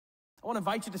I want to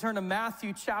invite you to turn to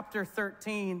Matthew chapter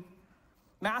 13.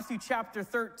 Matthew chapter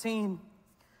 13.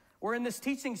 We're in this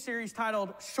teaching series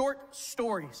titled Short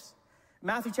Stories.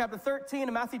 Matthew chapter 13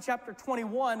 and Matthew chapter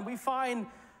 21, we find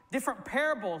different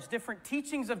parables, different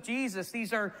teachings of Jesus.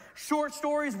 These are short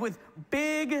stories with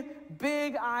big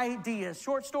ideas.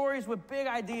 Short stories with big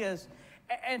ideas.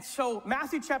 And so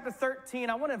Matthew chapter 13,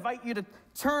 I want to invite you to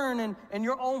turn in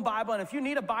your own Bible. And if you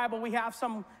need a Bible, we have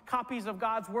some copies of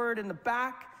God's Word in the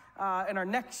back in our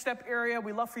next step area.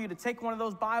 We love for you to take one of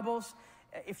those Bibles.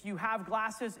 If you have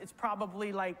glasses, it's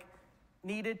probably like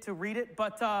needed to read it,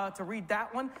 but to read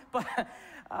that one. But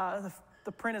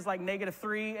the print is like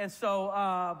 -3. And so,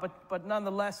 but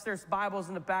nonetheless, there's Bibles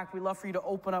in the back. We love for you to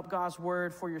open up God's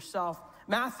Word for yourself.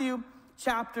 Matthew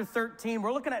chapter 13.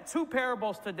 We're looking at two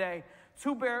parables today.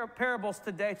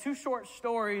 Two short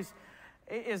stories.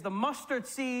 It is the mustard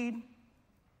seed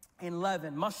and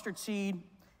leaven. Mustard seed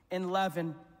and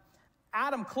leaven.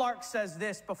 Adam Clark says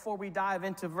this before we dive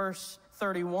into verse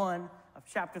 31 of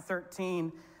chapter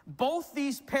 13. Both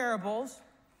these parables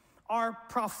are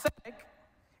prophetic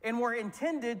and were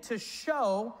intended to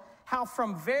show how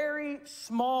from very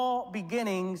small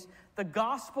beginnings, the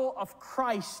gospel of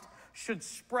Christ should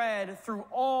spread through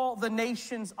all the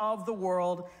nations of the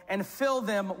world and fill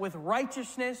them with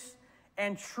righteousness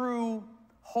and true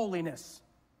holiness.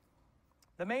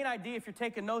 The main idea, if you're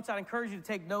taking notes, I'd encourage you to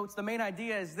take notes. The main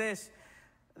idea is this,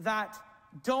 that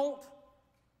don't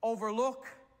overlook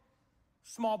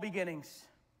small beginnings.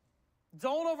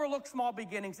 Don't overlook small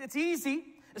beginnings. It's easy,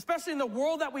 especially in the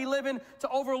world that we live in, to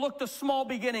overlook the small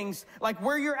beginnings. Like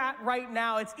where you're at right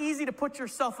now, it's easy to put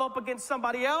yourself up against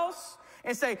somebody else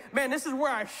and say, man, this is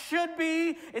where I should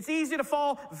be. It's easy to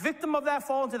fall victim of that,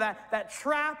 fall into that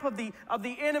trap of the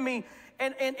enemy.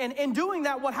 And in doing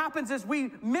that, what happens is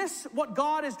we miss what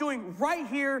God is doing right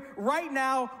here, right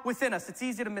now within us. It's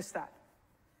easy to miss that.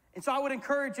 And so I would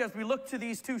encourage you as we look to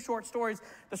these two short stories,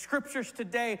 the scriptures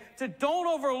today, to don't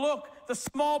overlook the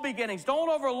small beginnings. Don't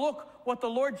overlook what the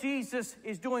Lord Jesus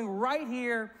is doing right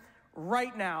here,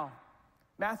 right now.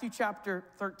 Matthew chapter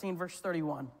 13, verse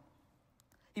 31.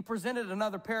 He presented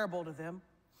another parable to them.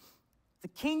 The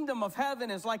kingdom of heaven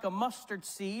is like a mustard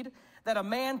seed that a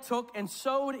man took and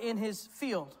sowed in his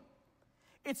field.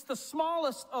 It's the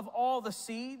smallest of all the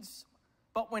seeds,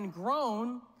 but when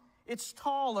grown, it's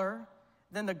taller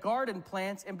than the garden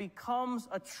plants and becomes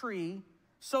a tree,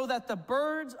 so that the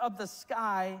birds of the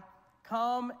sky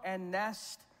come and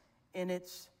nest in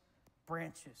its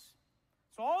branches.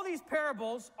 So all these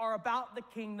parables are about the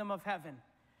kingdom of heaven.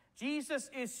 Jesus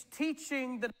is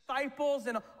teaching the disciples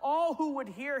and all who would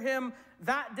hear him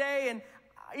that day, and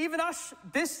even us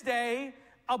this day,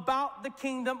 about the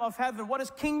kingdom of heaven. What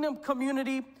does kingdom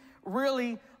community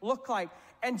really look like?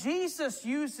 And Jesus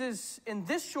uses in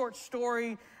this short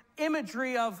story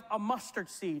imagery of a mustard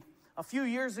seed. A few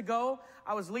years ago,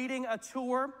 I was leading a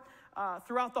tour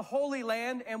throughout the Holy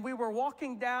Land, and we were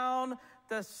walking down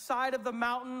the side of the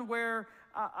mountain where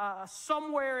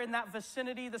somewhere in that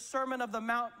vicinity, the Sermon of the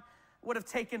Mount would have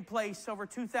taken place over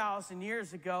 2,000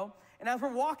 years ago. And as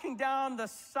we're walking down the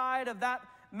side of that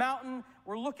mountain,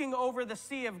 we're looking over the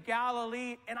Sea of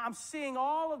Galilee, and I'm seeing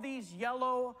all of these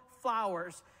yellow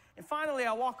flowers. And finally,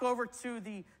 I walk over to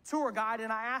the tour guide,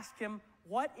 and I ask him,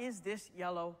 what is this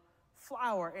yellow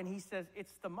flower? And he says,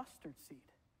 it's the mustard seed.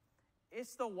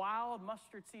 It's the wild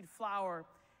mustard seed flower.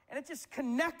 And it just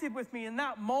connected with me in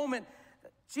that moment.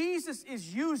 Jesus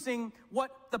is using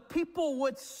what the people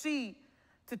would see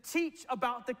to teach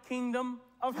about the kingdom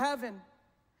of heaven.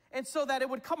 And so that it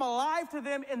would come alive to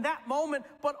them in that moment.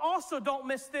 But also, don't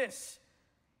miss this.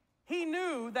 He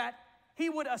knew that he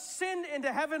would ascend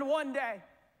into heaven one day.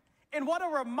 And what a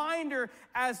reminder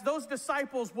as those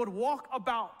disciples would walk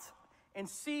about and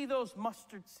see those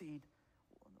mustard seed,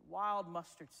 wild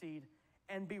mustard seed,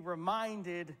 and be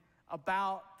reminded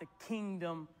about the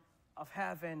kingdom of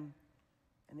heaven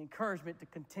and the encouragement to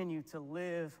continue to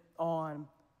live on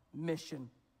mission.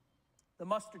 The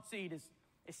mustard seed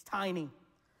is tiny,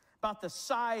 about the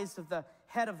size of the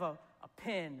head of a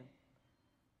pin.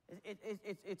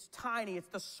 It's tiny. It's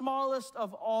the smallest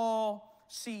of all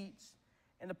seeds.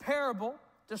 And the parable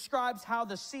describes how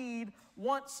the seed,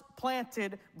 once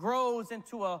planted, grows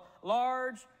into a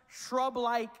large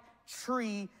shrub-like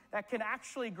tree that can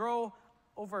actually grow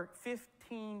over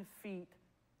 15 feet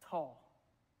tall.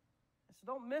 And so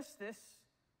don't miss this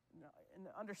in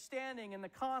the understanding and the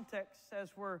context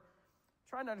as we're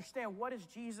trying to understand what is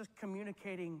Jesus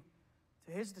communicating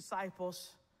to his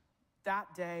disciples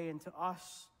that day and to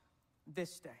us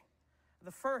this day.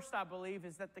 The first, I believe,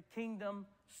 is that the kingdom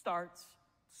starts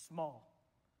small.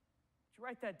 Would you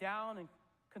write that down and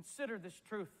consider this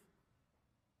truth?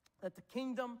 that the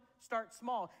kingdom starts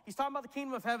small. He's talking about the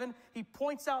kingdom of heaven. He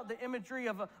points out the imagery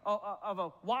of a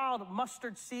wild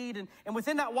mustard seed. And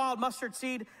within that wild mustard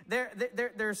seed,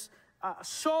 there's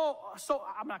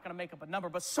I'm not going to make up a number,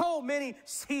 but so many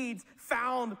seeds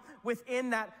found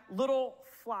within that little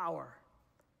flower.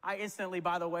 I instantly,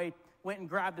 by the way, went and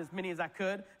grabbed as many as I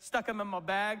could, stuck them in my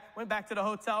bag, went back to the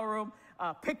hotel room,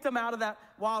 picked them out of that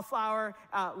wildflower,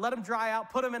 let them dry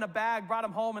out, put them in a bag, brought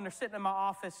them home, and they're sitting in my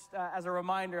office as a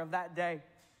reminder of that day.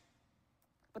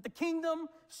 But the kingdom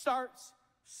starts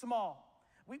small.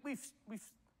 We've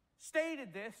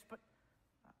stated this, but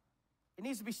it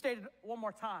needs to be stated one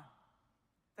more time,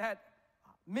 that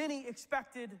many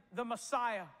expected the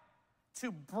Messiah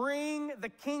to bring the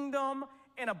kingdom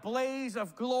in a blaze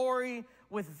of glory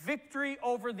with victory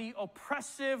over the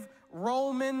oppressive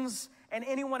Romans and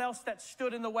anyone else that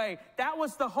stood in the way. That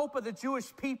was the hope of the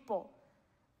Jewish people,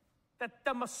 that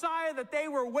the Messiah that they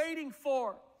were waiting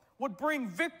for would bring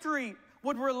victory,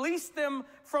 would release them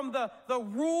from the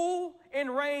rule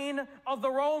and reign of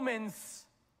the Romans.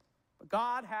 But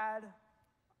God had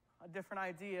a different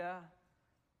idea,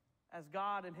 as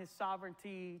God in his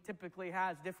sovereignty typically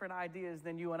has different ideas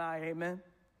than you and I, amen?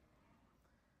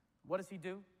 What does he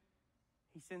do?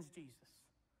 He sends Jesus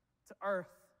to earth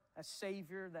as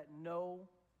Savior that no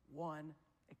one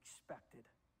expected.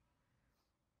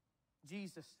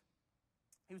 Jesus,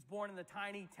 he was born in the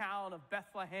tiny town of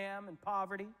Bethlehem in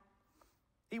poverty.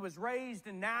 He was raised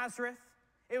in Nazareth.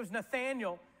 It was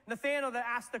Nathanael that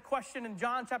asked the question in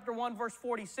John chapter 1, verse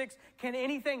 46, can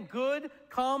anything good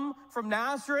come from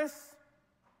Nazareth?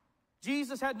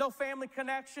 Jesus had no family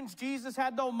connections. Jesus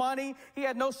had no money. He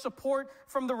had no support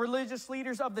from the religious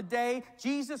leaders of the day.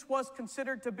 Jesus was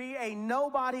considered to be a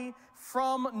nobody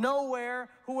from nowhere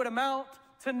who would amount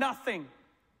to nothing.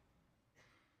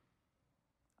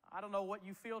 I don't know what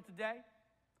you feel today.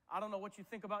 I don't know what you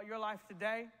think about your life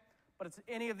today, but it's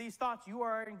any of these thoughts, you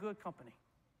are in good company.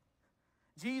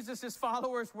 Jesus'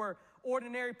 followers were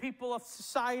ordinary people of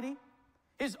society.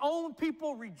 His own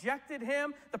people rejected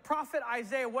him. The prophet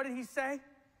Isaiah, what did he say?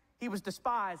 He was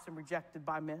despised and rejected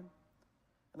by men.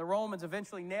 And the Romans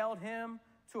eventually nailed him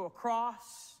to a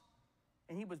cross,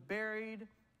 and he was buried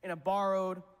in a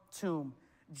borrowed tomb.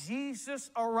 Jesus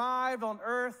arrived on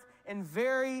earth in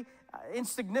very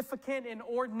insignificant and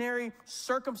ordinary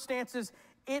circumstances.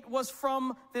 It was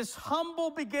from this humble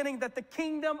beginning that the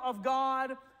kingdom of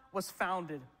God was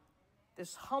founded.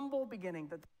 This humble beginning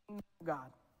that the kingdom of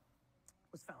God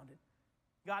was founded.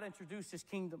 God introduced his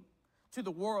kingdom to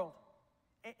the world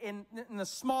in the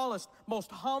smallest,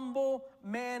 most humble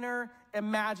manner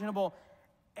imaginable.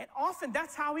 And often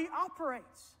that's how he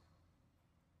operates.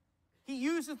 He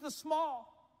uses the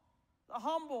small, the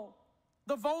humble,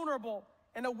 the vulnerable,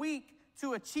 and the weak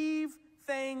to achieve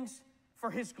things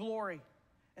for his glory.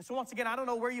 And so once again, I don't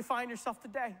know where you find yourself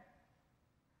today.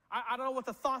 I don't know what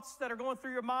the thoughts that are going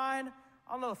through your mind.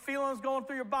 I don't know the feelings going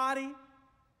through your body.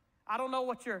 I don't know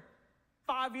what your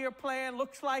 5-year plan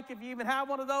looks like, if you even have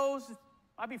one of those.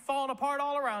 I'd be falling apart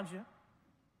all around you.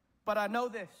 But I know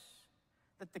this,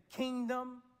 that the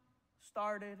kingdom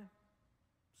started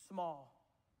small.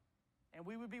 And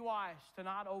we would be wise to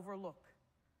not overlook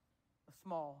the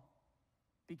small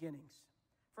beginnings.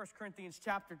 1 Corinthians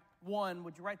chapter 1,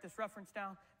 would you write this reference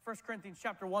down? 1 Corinthians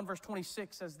chapter 1, verse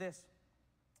 26 says this,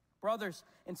 brothers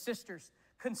and sisters,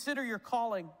 consider your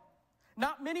calling.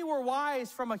 Not many were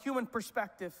wise from a human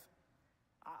perspective.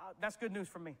 That's good news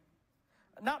for me.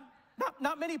 Not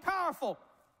many powerful.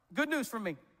 Good news for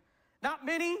me. Not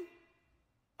many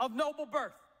of noble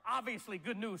birth. Obviously,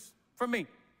 good news for me.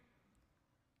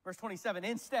 Verse 27,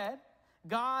 instead,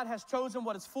 God has chosen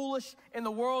what is foolish in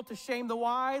the world to shame the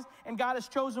wise, and God has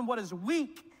chosen what is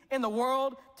weak in the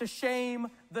world to shame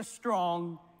the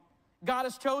strong. God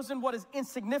has chosen what is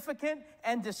insignificant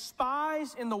and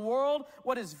despised in the world,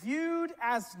 what is viewed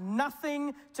as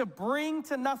nothing, to bring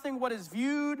to nothing what is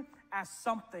viewed as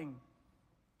something.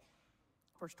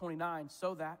 Verse 29,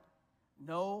 so that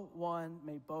no one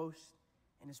may boast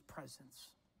in his presence.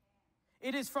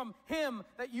 It is from him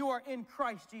that you are in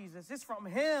Christ Jesus. It's from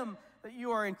him that you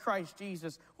are in Christ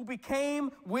Jesus, who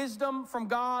became wisdom from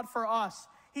God for us.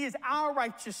 He is our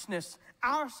righteousness,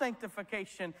 our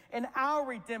sanctification, and our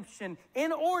redemption.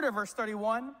 In order, verse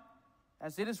 31,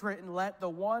 as it is written, let the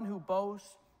one who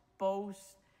boasts, boast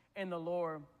in the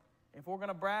Lord. If we're going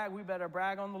to brag, we better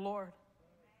brag on the Lord.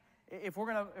 If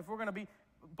we're going to be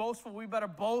boastful, we better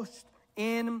boast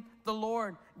in the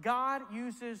Lord. God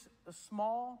uses the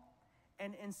small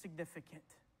and insignificant.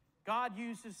 God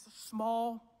uses the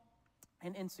small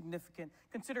and insignificant.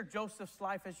 Consider Joseph's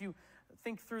life as you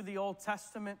think through the Old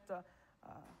Testament.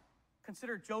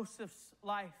 Consider Joseph's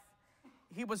life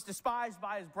he was despised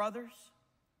by his brothers.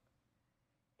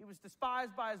 He was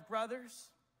despised by his brothers.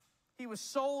 He was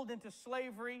sold into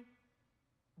slavery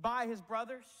by his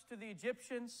brothers to the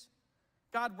Egyptians.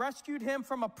 God rescued him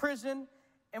from a prison.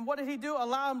 And what did he do?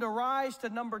 Allow him to rise to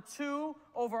number 2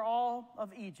 over all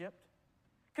of Egypt.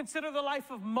 Consider the life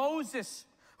of Moses,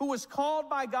 who was called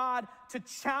by God to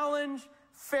challenge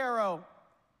Pharaoh.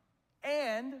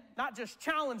 And not just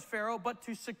challenge Pharaoh, but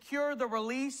to secure the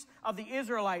release of the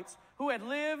Israelites who had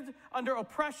lived under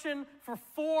oppression for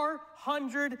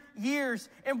 400 years.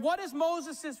 And what is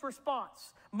Moses'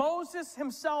 response? Moses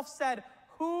himself said,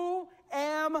 "Who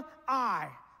am I?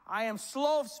 I am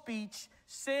slow of speech.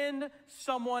 Send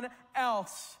someone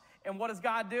else." And what does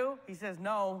God do? He says,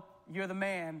 "No, you're the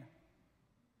man."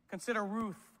 Consider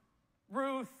Ruth.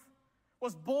 Ruth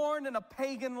was born in a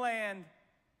pagan land,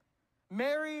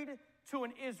 married to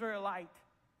an Israelite.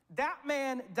 That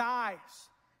man dies.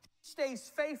 She stays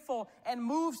faithful and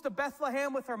moves to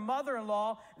Bethlehem with her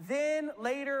mother-in-law, then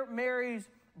later marries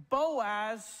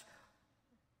Boaz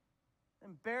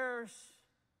and bears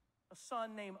a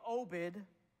son named Obed,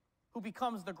 who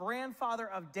becomes the grandfather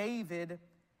of David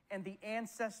and the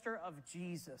ancestor of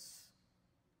Jesus.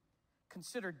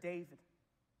 Consider David,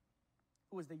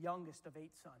 who was the youngest of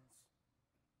 8 sons.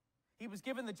 He was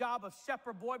given the job of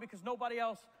shepherd boy because nobody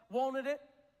else wanted it.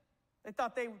 They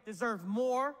thought they deserved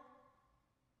more.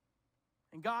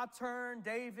 And God turned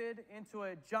David into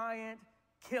a giant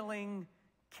killing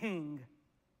king.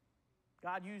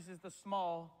 God uses the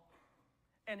small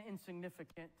and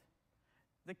insignificant.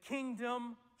 The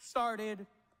kingdom started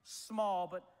small,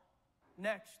 but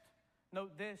next,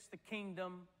 note this, the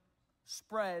kingdom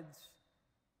spreads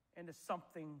into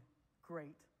something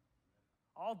great.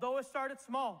 Although it started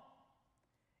small,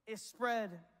 it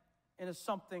spread into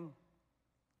something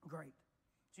great.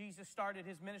 Jesus started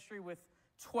his ministry with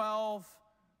 12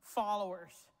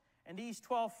 followers. And these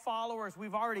 12 followers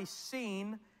we've already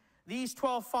seen. These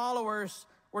 12 followers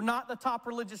were not the top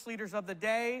religious leaders of the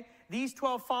day. These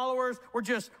 12 followers were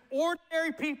just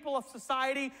ordinary people of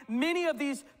society. Many of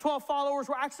these 12 followers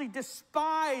were actually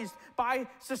despised by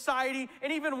society.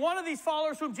 And even one of these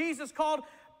followers whom Jesus called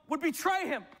would betray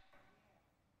him.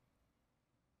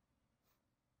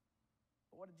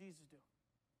 But what did Jesus do?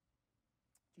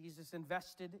 Jesus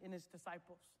invested in his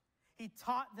disciples. He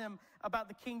taught them about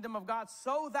the kingdom of God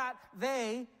so that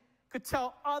they could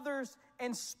tell others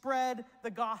and spread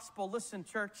the gospel. Listen,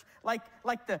 church, like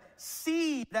the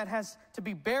seed that has to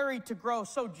be buried to grow,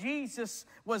 so Jesus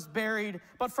was buried.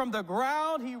 But from the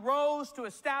ground, he rose to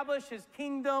establish his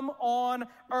kingdom on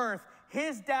earth.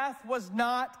 His death was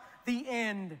not the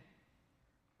end.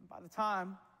 By the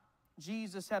time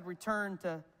Jesus had returned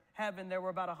to heaven, there were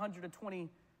about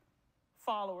 120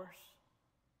 followers.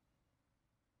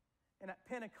 And at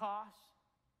Pentecost,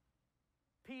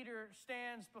 Peter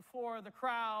stands before the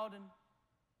crowd and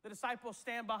the disciples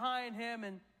stand behind him,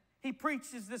 and he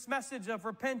preaches this message of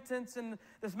repentance and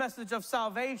this message of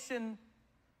salvation,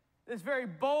 this very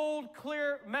bold,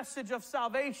 clear message of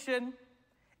salvation,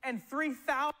 and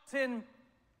 3,000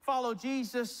 follow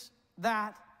Jesus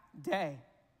that day.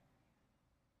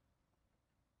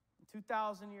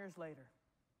 2,000 years later,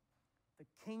 the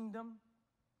kingdom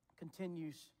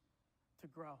continues to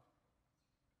grow.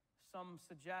 Some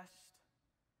suggest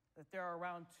that there are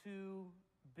around 2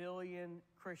 billion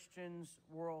Christians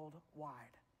worldwide.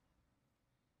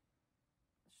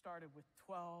 It started with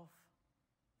 12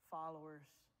 followers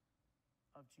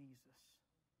of Jesus.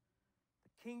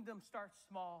 The kingdom starts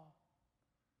small.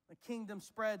 The kingdom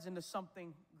spreads into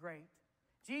something great.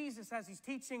 Jesus, as he's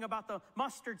teaching about the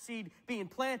mustard seed being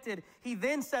planted, he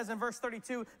then says in verse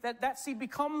 32 that that seed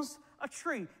becomes a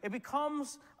tree. It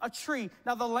becomes a tree.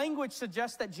 Now, the language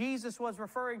suggests that Jesus was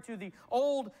referring to the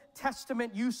Old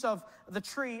Testament use of the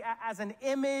tree as an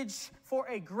image for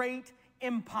a great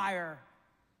empire.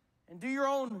 And do your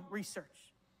own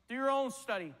research. Do your own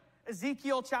study.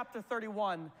 Ezekiel chapter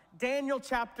 31, Daniel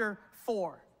chapter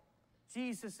 4.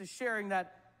 Jesus is sharing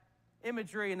that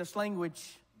imagery in this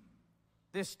language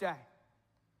this day.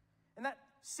 And that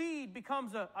seed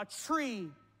becomes a tree.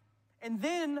 And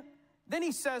then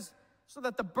he says, so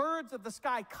that the birds of the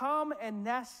sky come and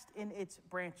nest in its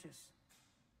branches.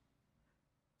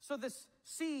 So this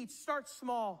seed starts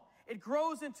small. It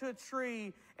grows into a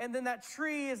tree. And then that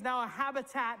tree is now a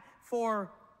habitat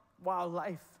for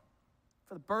wildlife,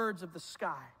 for the birds of the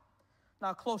sky.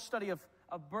 Now, a close study of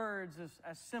birds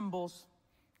as symbols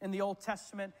in the Old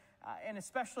Testament, and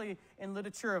especially in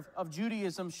literature of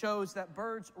Judaism, shows that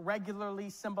birds regularly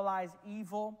symbolize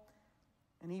evil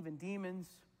and even demons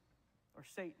or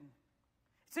Satan.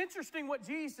 It's interesting what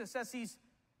Jesus, as he's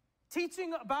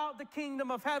teaching about the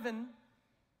kingdom of heaven,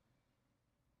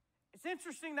 It's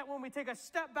interesting that when we take a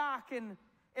step back and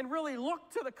really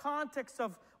look to the context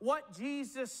of what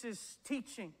Jesus is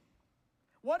teaching,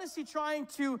 what is he trying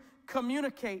to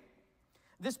communicate?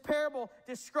 This parable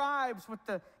describes what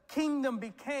the kingdom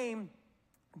became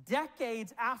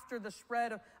decades after the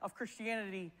spread of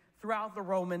Christianity throughout the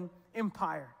Roman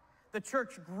Empire. The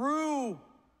church grew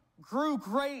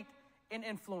great in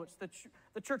influence.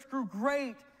 The church grew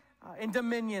great in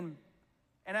dominion.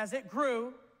 And as it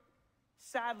grew,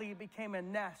 sadly, it became a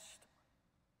nest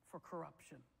for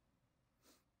corruption.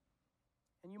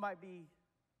 And you might be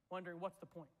wondering, what's the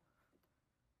point?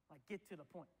 Like, get to the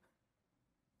point.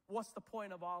 What's the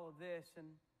point of all of this? And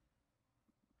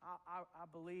I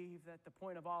believe that the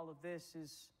point of all of this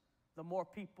is the more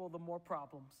people, the more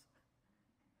problems.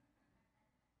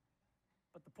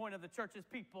 But the point of the church is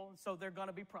people, and so there are going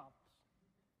to be problems.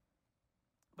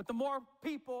 But the more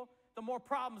people, the more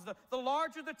problems. The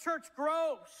larger the church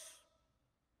grows,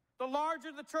 the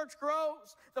larger the church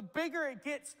grows, the bigger it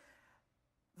gets,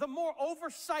 the more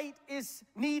oversight is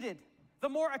needed. The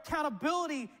more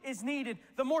accountability is needed,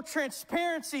 the more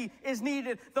transparency is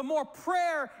needed, the more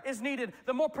prayer is needed,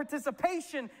 the more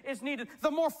participation is needed, the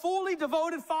more fully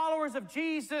devoted followers of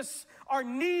Jesus are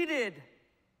needed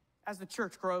as the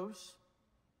church grows.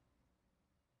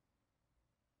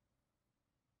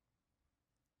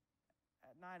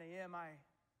 At 9 a.m., I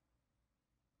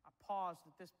paused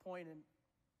at this point,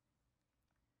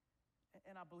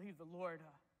 and I believe the Lord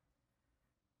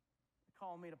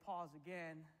called me to pause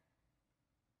again.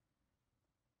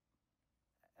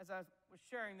 As I was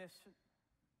sharing this,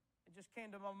 it just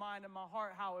came to my mind and my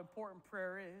heart how important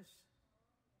prayer is.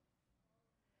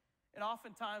 And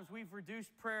oftentimes we've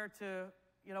reduced prayer to,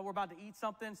 we're about to eat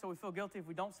something, so we feel guilty if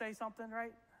we don't say something,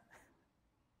 right?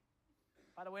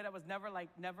 By the way, that was never.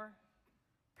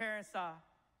 Parents,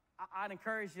 I'd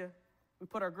encourage you. We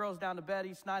put our girls down to bed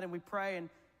each night and we pray,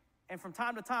 and from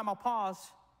time to time I'll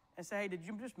pause and say, hey, did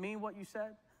you just mean what you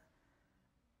said?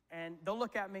 And they'll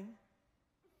look at me.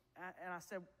 And I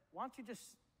said, why don't you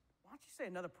say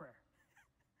another prayer?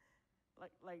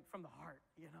 like from the heart,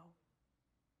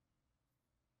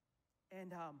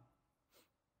 And I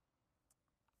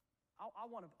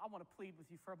want to plead with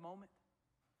you for a moment.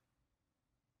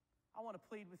 I want to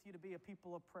plead with you to be a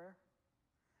people of prayer.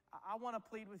 I want to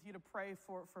plead with you to pray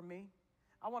for me.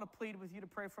 I want to plead with you to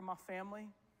pray for my family.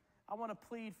 I want to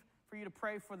plead for you to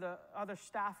pray for the other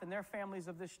staff and their families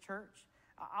of this church.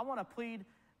 I want to plead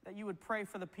that you would pray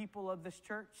for the people of this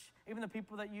church, even the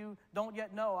people that you don't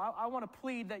yet know. I want to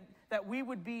plead that we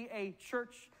would be a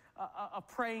church, a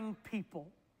praying people.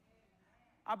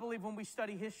 I believe when we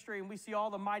study history and we see all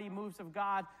the mighty moves of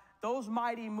God, those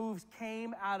mighty moves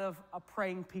came out of a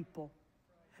praying people.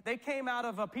 They came out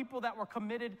of a people that were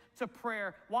committed to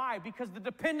prayer. Why? Because the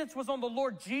dependence was on the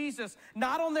Lord Jesus,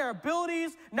 not on their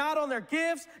abilities, not on their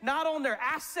gifts, not on their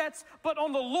assets, but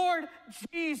on the Lord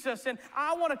Jesus. And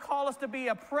I want to call us to be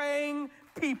a praying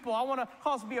people. I want to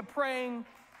call us to be a praying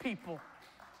people.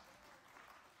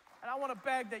 And I want to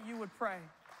beg that you would pray.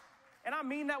 And I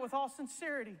mean that with all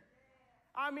sincerity.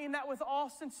 I mean that with all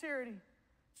sincerity.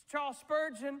 Charles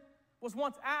Spurgeon was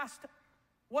once asked,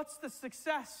 what's the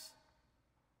success?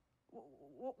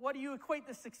 What do you equate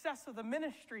the success of the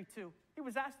ministry to? He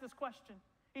was asked this question.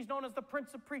 He's known as the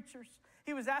Prince of Preachers.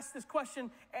 He was asked this question,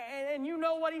 and you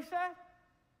know what he said?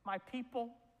 My people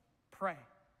pray.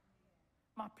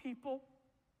 My people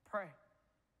pray.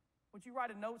 Would you write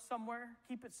a note somewhere,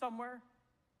 keep it somewhere,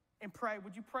 and pray?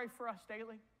 Would you pray for us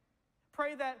daily?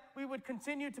 Pray that we would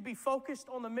continue to be focused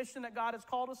on the mission that God has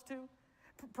called us to.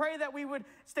 Pray that we would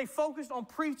stay focused on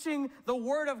preaching the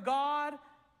Word of God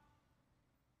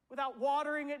without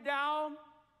watering it down.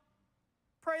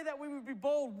 Pray that we would be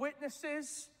bold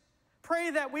witnesses. Pray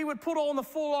that we would put on the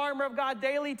full armor of God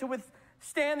daily to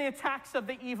withstand the attacks of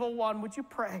the evil one. Would you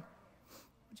pray?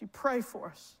 Would you pray for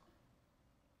us?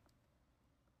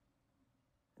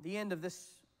 At the end of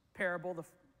this parable, the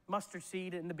mustard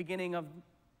seed, in the beginning of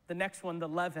the next one, the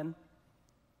leaven,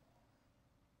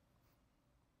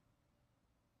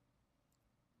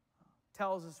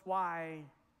 tells us why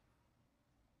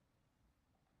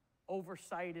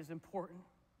oversight is important,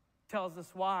 tells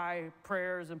us why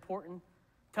prayer is important,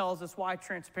 tells us why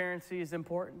transparency is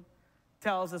important,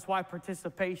 tells us why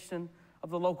participation of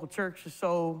the local church is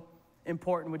so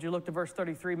important. Would you look to verse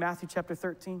 33, Matthew chapter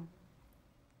 13?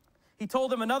 He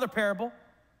told them another parable.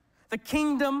 The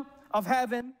kingdom of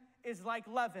heaven is like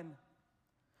leaven.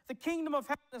 The kingdom of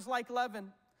heaven is like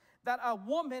leaven that a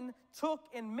woman took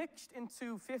and mixed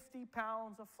into 50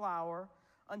 pounds of flour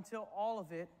until all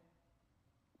of it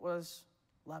was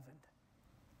leavened.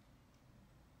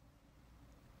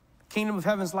 The kingdom of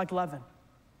heaven is like leaven.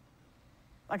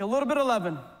 like a little bit of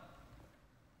leaven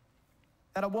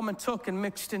that a woman took and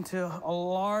mixed into a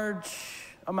large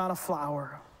amount of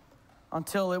flour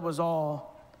until it was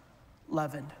all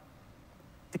leavened.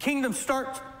 The kingdom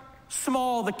starts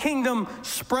small. The kingdom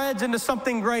spreads into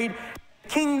something great. The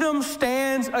kingdom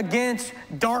stands against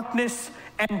darkness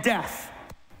and death.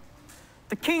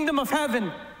 The kingdom of heaven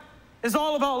is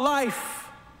all about life.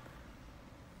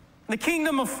 The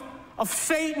kingdom of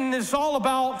Satan is all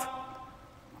about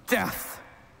death.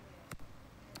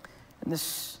 And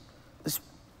this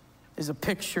is a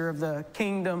picture of the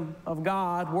kingdom of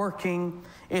God working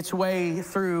its way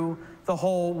through the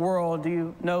whole world. Do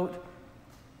you note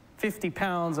 50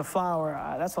 pounds of flour?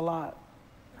 That's a lot.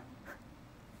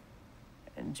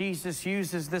 And Jesus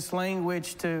uses this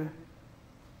language to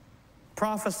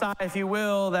prophesy, if you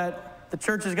will, that the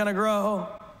church is going to grow,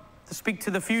 to speak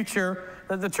to the future,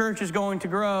 that the church is going to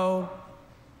grow.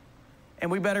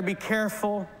 And we better be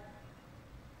careful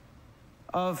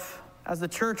of, as the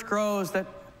church grows, that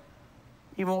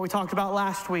even what we talked about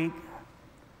last week,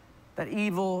 that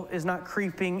evil is not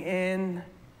creeping in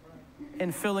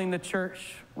and filling the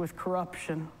church with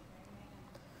corruption.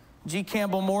 G.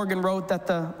 Campbell Morgan wrote that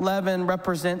the leaven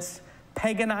represents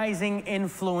paganizing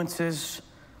influences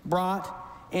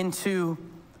brought into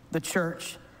the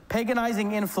church.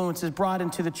 Paganizing influences brought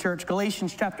into the church.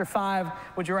 Galatians chapter 5,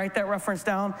 would you write that reference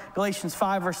down? Galatians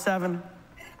 5 verse 7.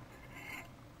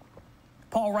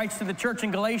 Paul writes to the church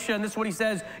in Galatia, and this is what he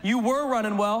says: you were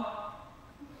running well.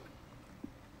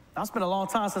 Now, it's been a long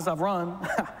time since I've run.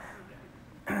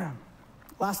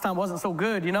 Last time wasn't so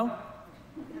good, you know?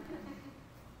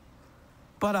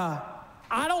 But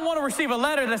I don't want to receive a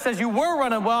letter that says you were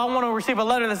running well. I want to receive a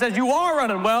letter that says you are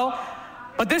running well.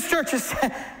 But this church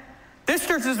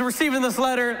is receiving this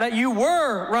letter that you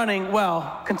were running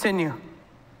well. Continue.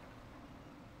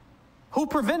 Who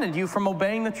prevented you from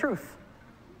obeying the truth?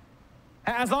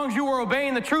 As long as you were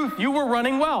obeying the truth, you were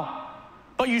running well.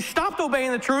 But you stopped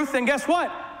obeying the truth, and guess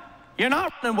what? You're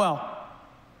not running well.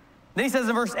 Then he says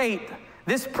in verse 8,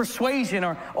 this persuasion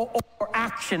or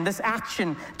action, this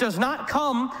action does not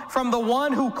come from the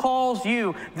one who calls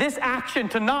you. This action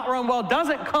to not run well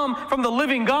doesn't come from the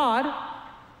living God.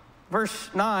 Verse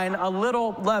 9, a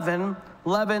little leaven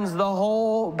leavens the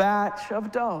whole batch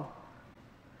of dough.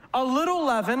 A little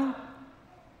leaven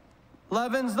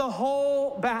leavens the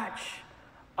whole batch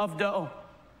of dough.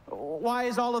 Why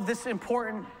is all of this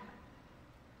important?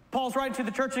 Paul's writing to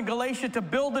the church in Galatia to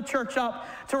build the church up,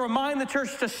 to remind the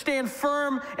church to stand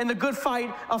firm in the good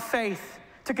fight of faith,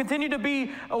 to continue to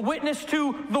be a witness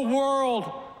to the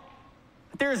world.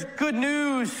 There's good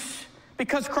news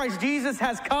because Christ Jesus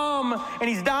has come and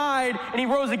he's died and he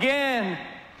rose again,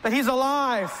 that he's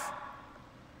alive.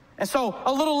 And so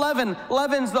a little leaven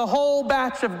leavens the whole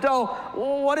batch of dough.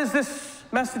 What is this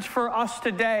message for us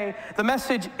today? The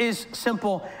message is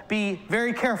simple. Be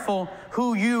very careful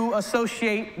who you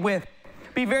associate with.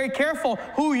 Be very careful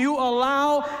who you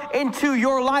allow into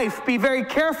your life. Be very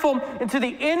careful into the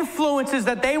influences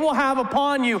that they will have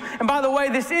upon you. And by the way,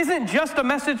 this isn't just a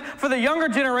message for the younger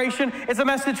generation. It's a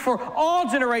message for all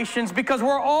generations because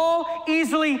we're all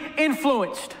easily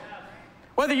influenced.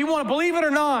 Whether you want to believe it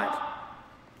or not,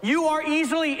 you are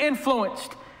easily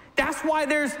influenced. That's why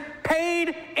there's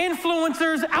paid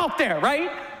influencers out there,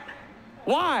 right?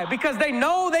 Why? Because they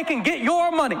know they can get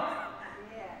your money.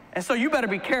 And so you better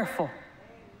be careful.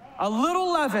 A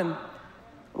little leaven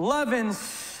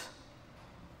leavens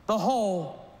the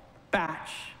whole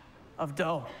batch of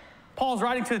dough. Paul's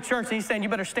writing to the church and he's saying you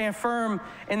better stand firm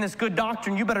in this good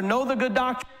doctrine. You better know the good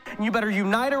doctrine. And you better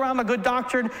unite around the good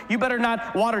doctrine. You better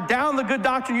not water down the good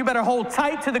doctrine. You better hold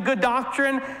tight to the good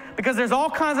doctrine because there's all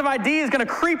kinds of ideas going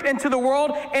to creep into the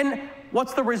world. And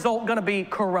what's the result going to be?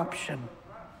 Corruption.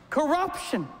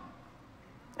 Corruption.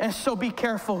 And so be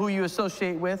careful who you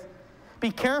associate with.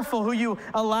 Be careful who you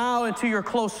allow into your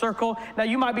close circle. Now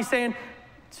you might be saying,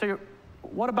 so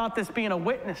what about this being a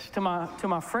witness to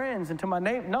my friends and to my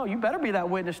neighbors? No, you better be that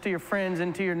witness to your friends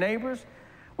and to your neighbors.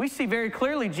 We see very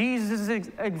clearly Jesus'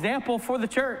 example for the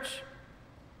church.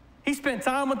 He spent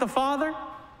time with the Father,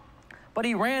 but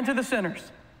he ran to the sinners.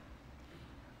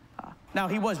 Now,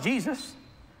 he was Jesus,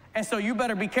 and so you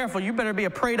better be careful. You better be a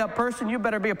prayed-up person. You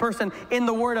better be a person in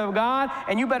the Word of God,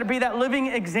 and you better be that living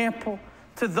example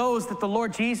to those that the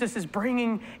Lord Jesus is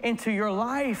bringing into your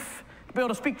life. To be able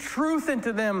to speak truth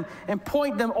into them and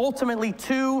point them ultimately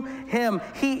to him.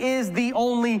 He is the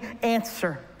only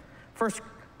answer. 1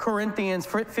 Corinthians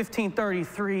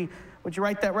 15:33. Would you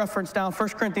write that reference down? 1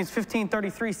 Corinthians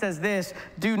 15:33 says this: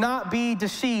 do not be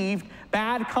deceived.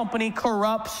 Bad company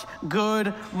corrupts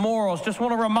good morals. Just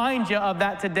want to remind you of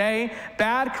that today.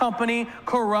 Bad company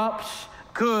corrupts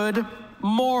good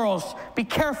morals. Be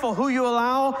careful who you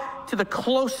allow to the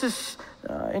closest,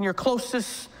 in your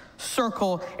closest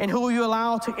circle, and who you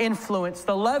allow to influence.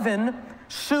 The leaven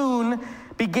soon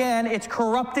began its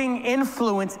corrupting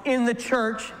influence in the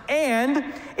church,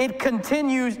 and it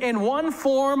continues in one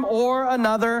form or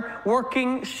another,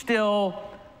 working still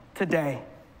today.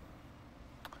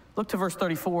 Look to verse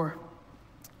 34.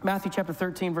 Matthew chapter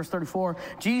 13, verse 34.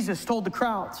 Jesus told the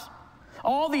crowds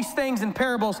all these things in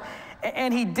parables,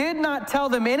 and he did not tell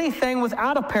them anything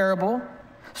without a parable,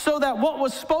 so that what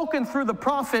was spoken through the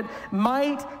prophet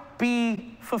might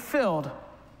be fulfilled.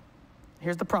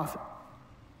 Here's the prophet.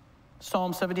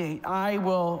 Psalm 78. I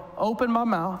will open my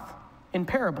mouth in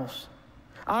parables.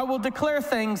 I will declare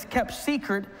things kept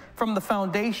secret from the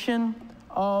foundation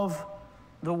of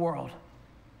the world.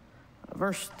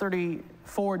 Verse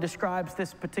 34 describes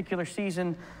this particular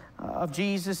season of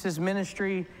Jesus'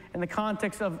 ministry in the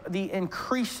context of the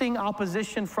increasing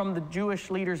opposition from the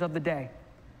Jewish leaders of the day.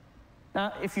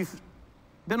 Now, if you've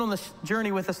been on this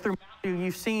journey with us through Matthew,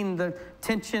 you've seen the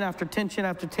tension after tension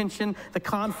after tension, the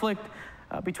conflict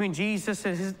between Jesus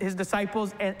and his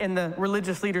disciples and the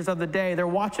religious leaders of the day. They're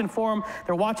watching for him.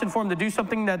 They're watching for him to do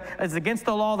something that is against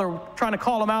the law. They're trying to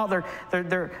call him out.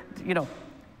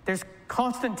 There's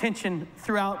constant tension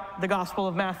throughout the Gospel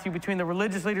of Matthew between the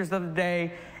religious leaders of the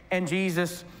day and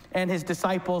Jesus and his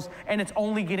disciples, and it's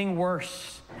only getting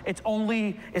worse. It's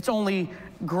only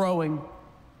growing.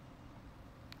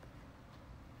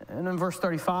 And in verse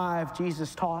 35,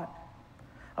 Jesus taught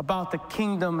about the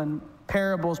kingdom and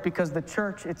parables because the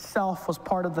church itself was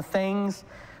part of the things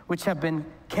which have been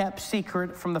kept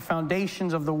secret from the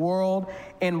foundations of the world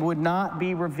and would not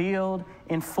be revealed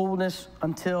in fullness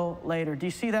until later. Do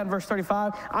you see that in verse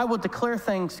 35? I will declare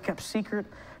things kept secret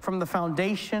from the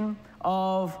foundation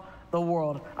of the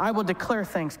world. I will declare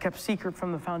things kept secret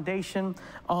from the foundation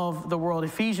of the world.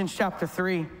 Ephesians chapter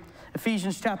 3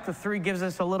 gives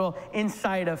us a little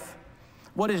insight of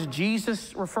what is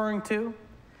Jesus referring to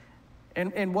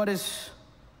and what is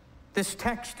this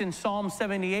text in Psalm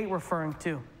 78 referring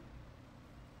to.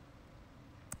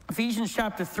 Ephesians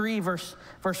chapter 3, verse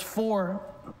 4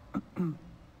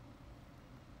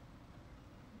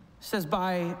 says,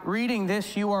 by reading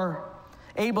this, you are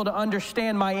able to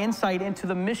understand my insight into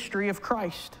the mystery of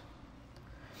Christ.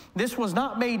 This was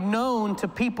not made known to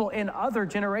people in other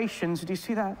generations. Do you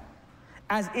see that?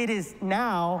 As it is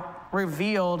now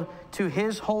revealed to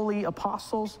his holy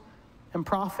apostles and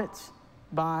prophets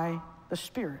by the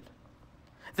Spirit.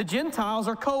 The Gentiles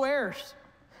are co-heirs,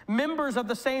 members of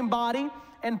the same body,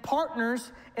 and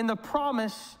partners in the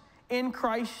promise in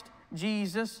Christ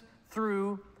Jesus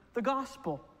through the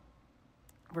gospel.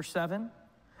 Verse 7,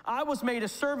 I was made a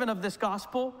servant of this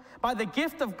gospel by the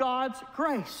gift of God's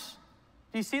grace.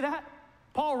 Do you see that?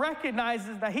 Paul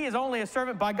recognizes that he is only a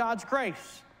servant by God's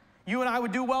grace. You and I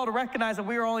would do well to recognize that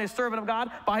we are only a servant of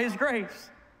God by his grace.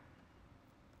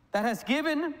 That has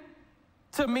given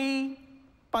to me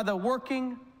by the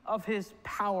working of his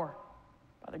power.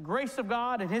 By the grace of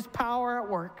God and his power at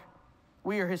work,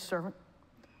 we are his servant.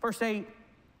 Verse 8,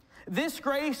 this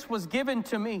grace was given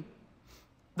to me,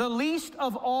 the least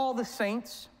of all the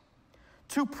saints,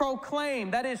 to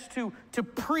proclaim, that is to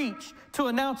preach, to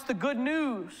announce the good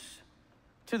news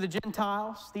to the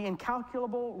Gentiles, the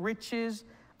incalculable riches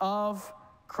of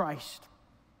Christ,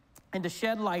 and to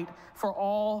shed light for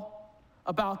all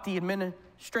about the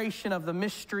administration of the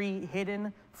mystery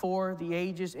hidden for the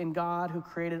ages in God who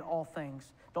created all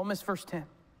things. Don't miss verse 10.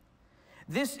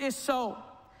 This is so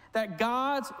that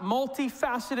God's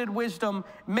multifaceted wisdom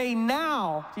may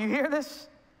now, do you hear this?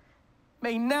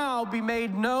 May now be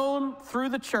made known through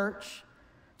the church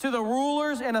to the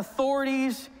rulers and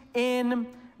authorities in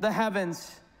the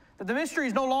heavens. That the mystery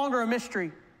is no longer a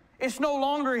mystery. It's no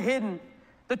longer hidden.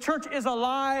 The church is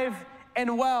alive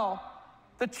and well.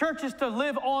 The church is to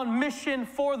live on mission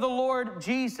for the Lord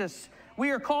Jesus. We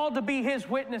are called to be his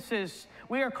witnesses.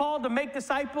 We are called to make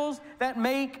disciples that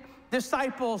make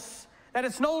disciples. That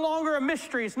it's no longer a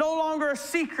mystery. It's no longer a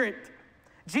secret.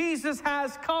 Jesus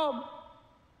has come.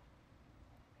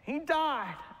 He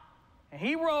died and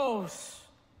he rose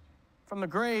from the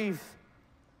grave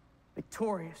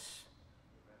victorious.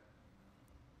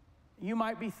 You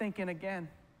might be thinking again,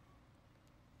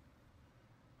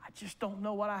 I just don't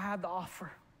know what I have to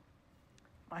offer.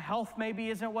 My health maybe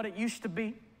isn't what it used to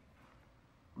be.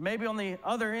 Maybe on the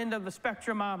other end of the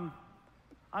spectrum, I'm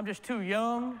just too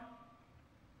young.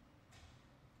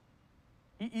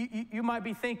 You might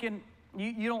be thinking,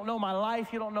 you don't know my life,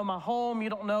 you don't know my home, you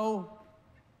don't know.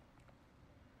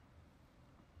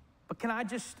 But can I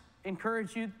just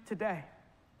encourage you today?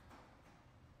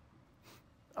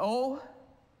 Oh,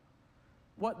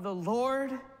 what the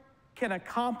Lord can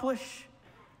accomplish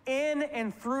in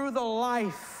and through the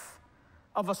life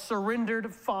of a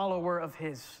surrendered follower of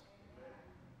His.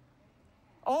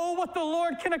 Oh, what the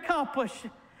Lord can accomplish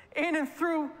in and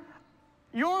through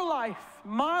your life,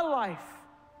 my life,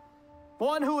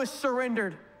 one who is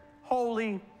surrendered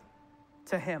wholly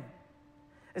to Him.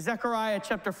 Zechariah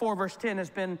chapter 4, verse 10 has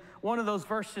been one of those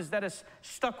verses that has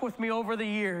stuck with me over the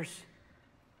years.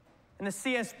 And the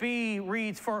CSB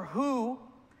reads, "For who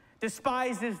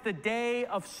despises the day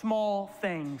of small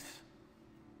things?"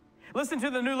 Listen to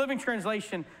the New Living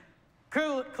Translation.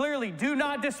 Clearly, do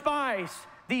not despise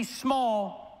these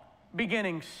small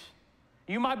beginnings.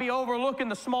 You might be overlooking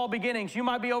the small beginnings. You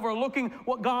might be overlooking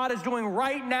what God is doing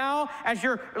right now as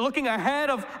you're looking ahead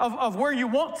of where you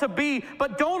want to be.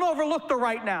 But don't overlook the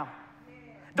right now.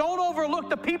 Don't overlook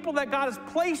the people that God has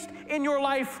placed in your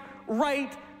life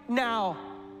right now.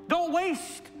 Don't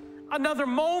waste another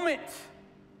moment.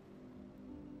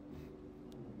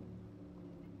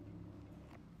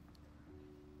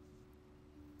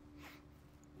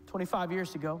 "25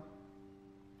 years ago,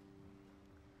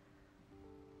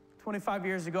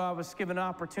 I was given an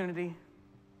opportunity.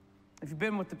 If you've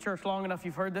been with the church long enough,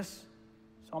 you've heard this,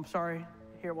 so I'm sorry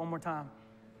to hear it one more time.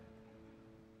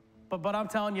 But I'm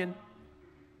telling you,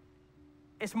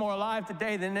 it's more alive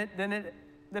today than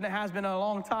it has been in a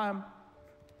long time.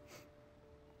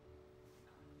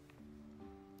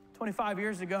 25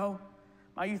 years ago,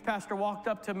 my youth pastor walked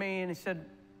up to me and he said,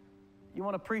 "You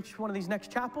want to preach one of these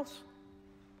next chapels?"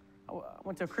 I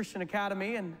went to a Christian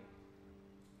academy and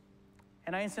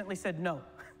I instantly said no.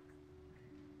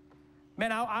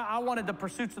 Man, I wanted the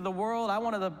pursuits of the world. I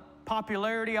wanted the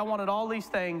popularity. I wanted all these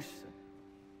things.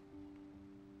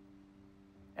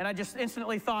 And I just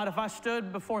instantly thought, if I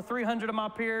stood before 300 of my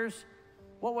peers,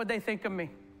 what would they think of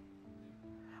me?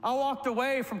 I walked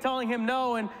away from telling him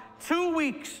no, and 2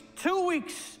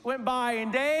 weeks went by,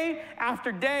 and day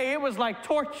after day, it was like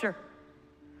torture.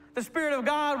 The Spirit of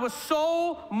God was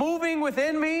so moving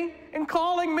within me and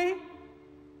calling me.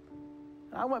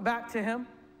 I went back to Him.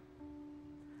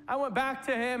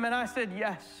 And I said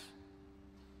yes.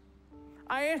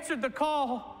 I answered the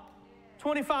call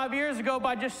 25 years ago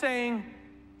by just saying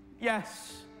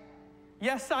yes.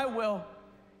 Yes, I will.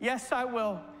 Yes, I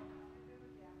will.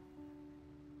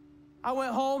 I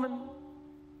went home and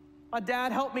my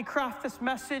dad helped me craft this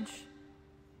message.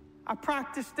 I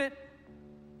practiced it.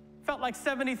 Felt like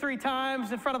 73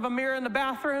 times in front of a mirror in the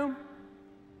bathroom.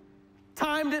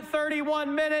 Timed it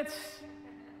 31 minutes.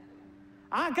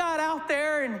 I got out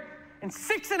there and in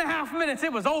 6.5 minutes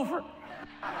it was over.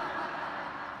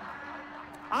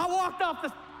 I walked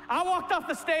off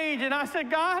the stage and I said,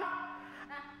 "God,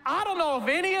 I don't know if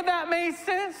any of that made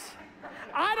sense.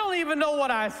 I don't even know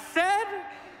what I said.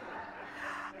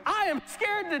 I am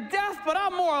scared to death, but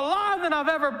I'm more alive than I've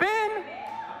ever been."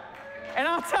 And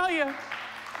I'll tell you,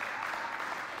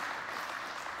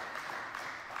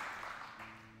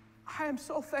 I am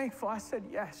so thankful I said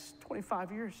yes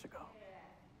 25 years ago.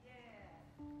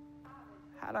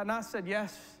 Had I not said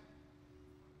yes,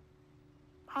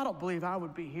 I don't believe I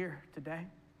would be here today.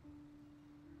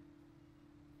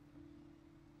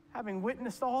 Having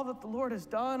witnessed all that the Lord has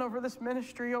done over this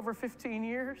ministry over 15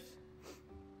 years,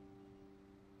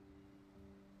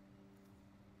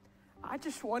 I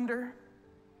just wonder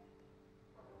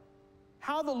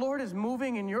how the Lord is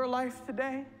moving in your life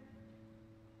today.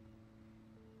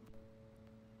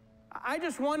 I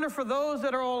just wonder for those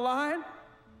that are online,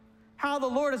 how the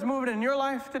Lord is moving in your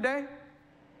life today.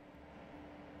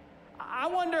 I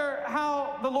wonder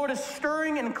how the Lord is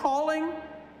stirring and calling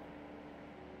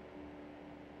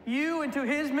you into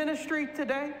His ministry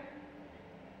today.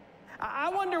 I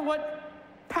wonder what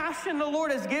passion the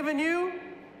Lord has given you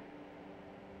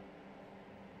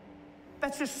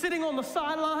that's just sitting on the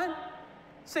sideline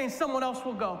saying someone else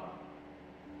will go.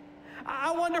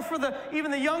 I wonder for even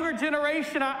the younger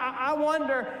generation, I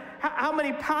wonder how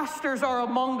many pastors are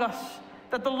among us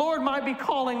that the Lord might be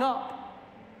calling up.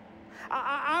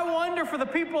 I wonder for the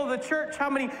people of the church how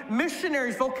many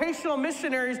missionaries, vocational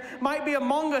missionaries might be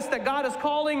among us that God is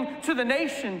calling to the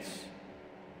nations.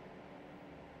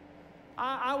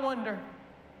 I wonder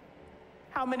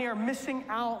how many are missing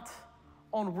out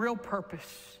on real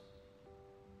purpose.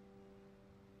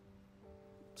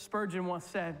 Spurgeon once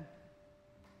said,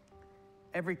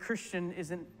 "Every Christian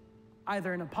isn't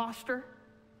either an imposter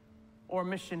or a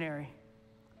missionary."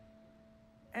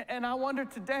 And I wonder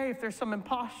today if there's some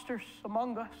imposters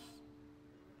among us,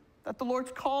 that the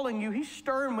Lord's calling you, He's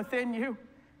stirring within you,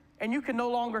 and you can no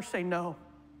longer say no,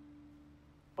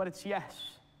 but it's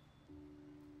yes.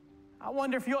 I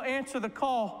wonder if you'll answer the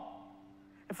call.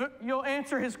 if you'll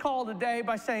answer his call today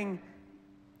by saying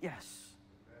yes.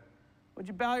 Would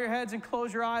you bow your heads and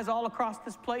close your eyes all across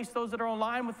this place? Those that are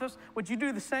online with us, would you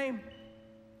do the same?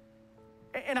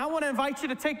 And I want to invite you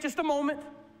to take just a moment.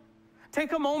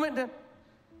 Take a moment to,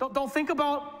 don't think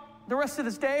about the rest of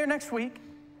this day or next week.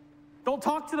 Don't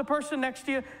talk to the person next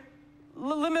to you.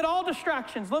 Limit all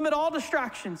distractions. Limit all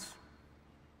distractions.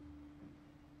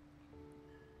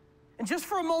 And just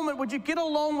for a moment, would you get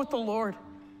alone with the Lord?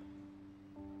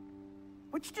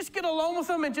 Would you just get alone with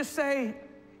him and just say,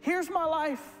 here's my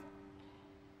life.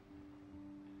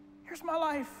 Here's my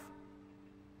life.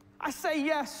 I say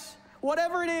yes.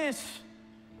 Whatever it is,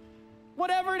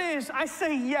 I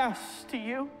say yes to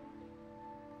you.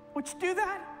 Would you do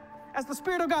that? As the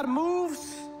Spirit of God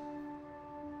moves,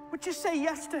 would you say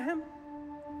yes to him?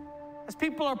 As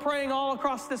people are praying all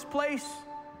across this place,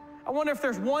 I wonder if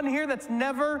there's one here that's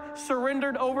never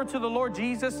surrendered over to the Lord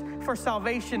Jesus for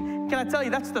salvation. Can I tell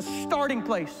you, that's the starting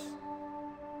place.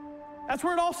 That's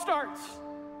where it all starts.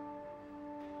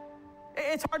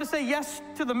 It's hard to say yes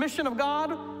to the mission of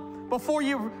God before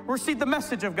you receive the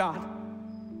message of God.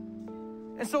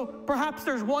 And so perhaps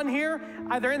there's one here,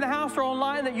 either in the house or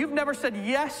online, that you've never said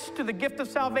yes to the gift of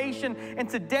salvation, and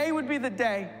today would be the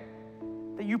day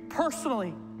that you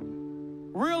personally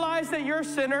realize that you're a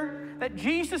sinner, that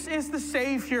Jesus is the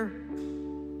Savior.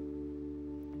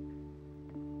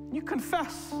 You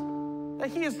confess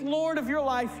that he is Lord of your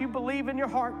life. You believe in your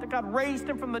heart that God raised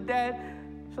him from the dead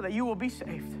so that you will be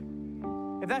saved.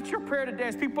 If that's your prayer today,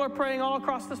 as people are praying all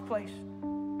across this place,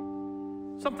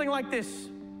 something like this: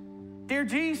 Dear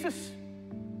Jesus,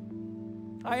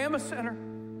 I am a sinner.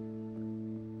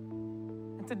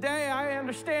 And today I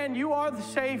understand you are the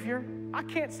Savior. I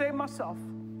can't save myself.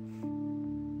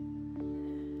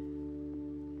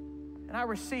 And I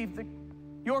receive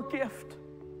your gift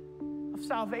of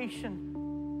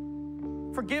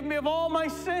salvation. Forgive me of all my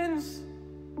sins.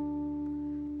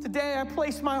 Today I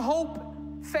place my hope,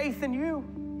 faith in you.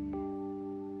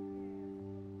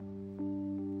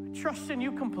 I trust in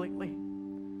you completely.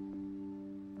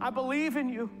 I believe in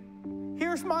you.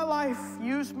 Here's my life.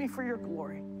 Use me for your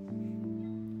glory.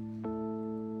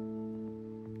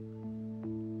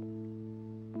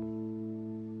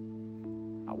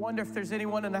 I wonder if there's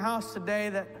anyone in the house today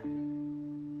that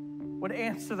would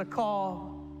answer the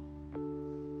call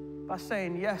by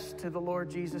saying yes to the Lord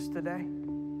Jesus today.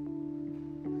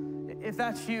 If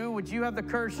that's you, would you have the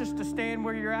courage just to stand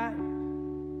where you're at?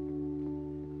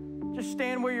 Just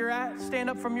stand where you're at. Stand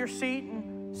up from your seat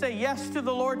and say yes to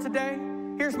the Lord today.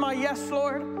 Here's my yes,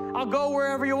 Lord. I'll go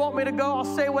wherever you want me to go.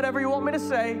 I'll say whatever you want me to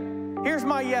say. Here's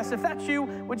my yes. If that's you,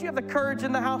 would you have the courage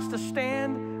in the house to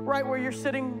stand right where you're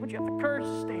sitting? Would you have the courage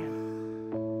to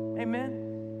stand? Amen.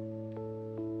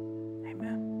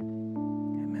 Amen.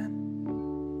 Amen.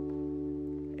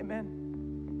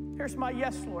 Amen. Here's my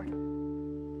yes, Lord.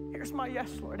 Here's my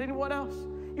yes, Lord. Anyone else?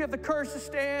 You have the courage to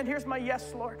stand. Here's my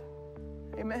yes, Lord.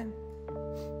 Amen.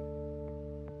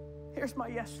 Here's my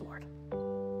yes, Lord.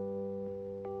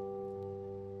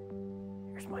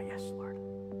 Here's my yes, Lord.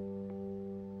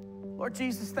 Lord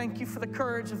Jesus, thank you for the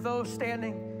courage of those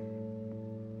standing.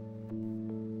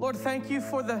 Lord, thank you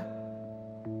for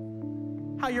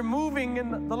how you're moving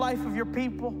in the life of your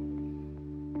people.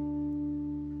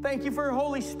 Thank you for your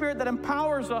Holy Spirit that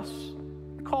empowers us,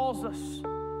 calls us.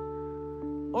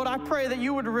 Lord, I pray that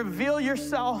you would reveal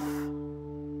yourself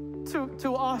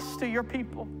to us, to your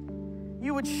people.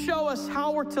 You would show us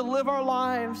how we're to live our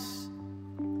lives.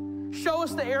 Show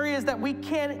us the areas that we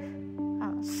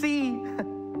can't see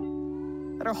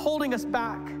that are holding us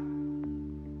back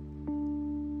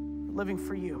living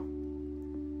for you.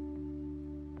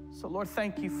 So Lord,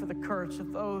 thank you for the courage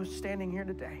of those standing here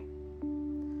today.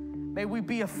 May we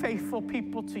be a faithful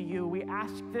people to you. We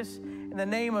ask this in the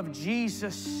name of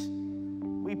Jesus.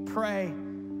 We pray.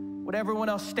 Would everyone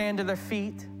else stand to their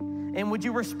feet? And would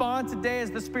you respond today as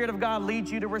the Spirit of God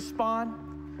leads you to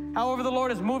respond? However the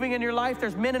Lord is moving in your life,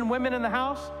 there's men and women in the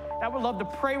house that would love to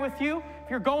pray with you.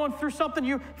 If you're going through something,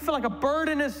 you feel like a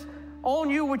burden is on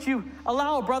you, would you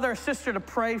allow a brother or sister to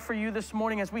pray for you this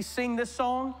morning as we sing this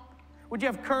song? Would you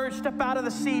have courage, step out of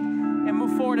the seat and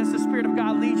move forward as the Spirit of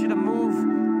God leads you to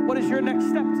move? What is your next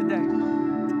step today?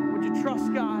 Would you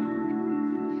trust God?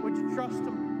 Would you trust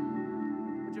Him?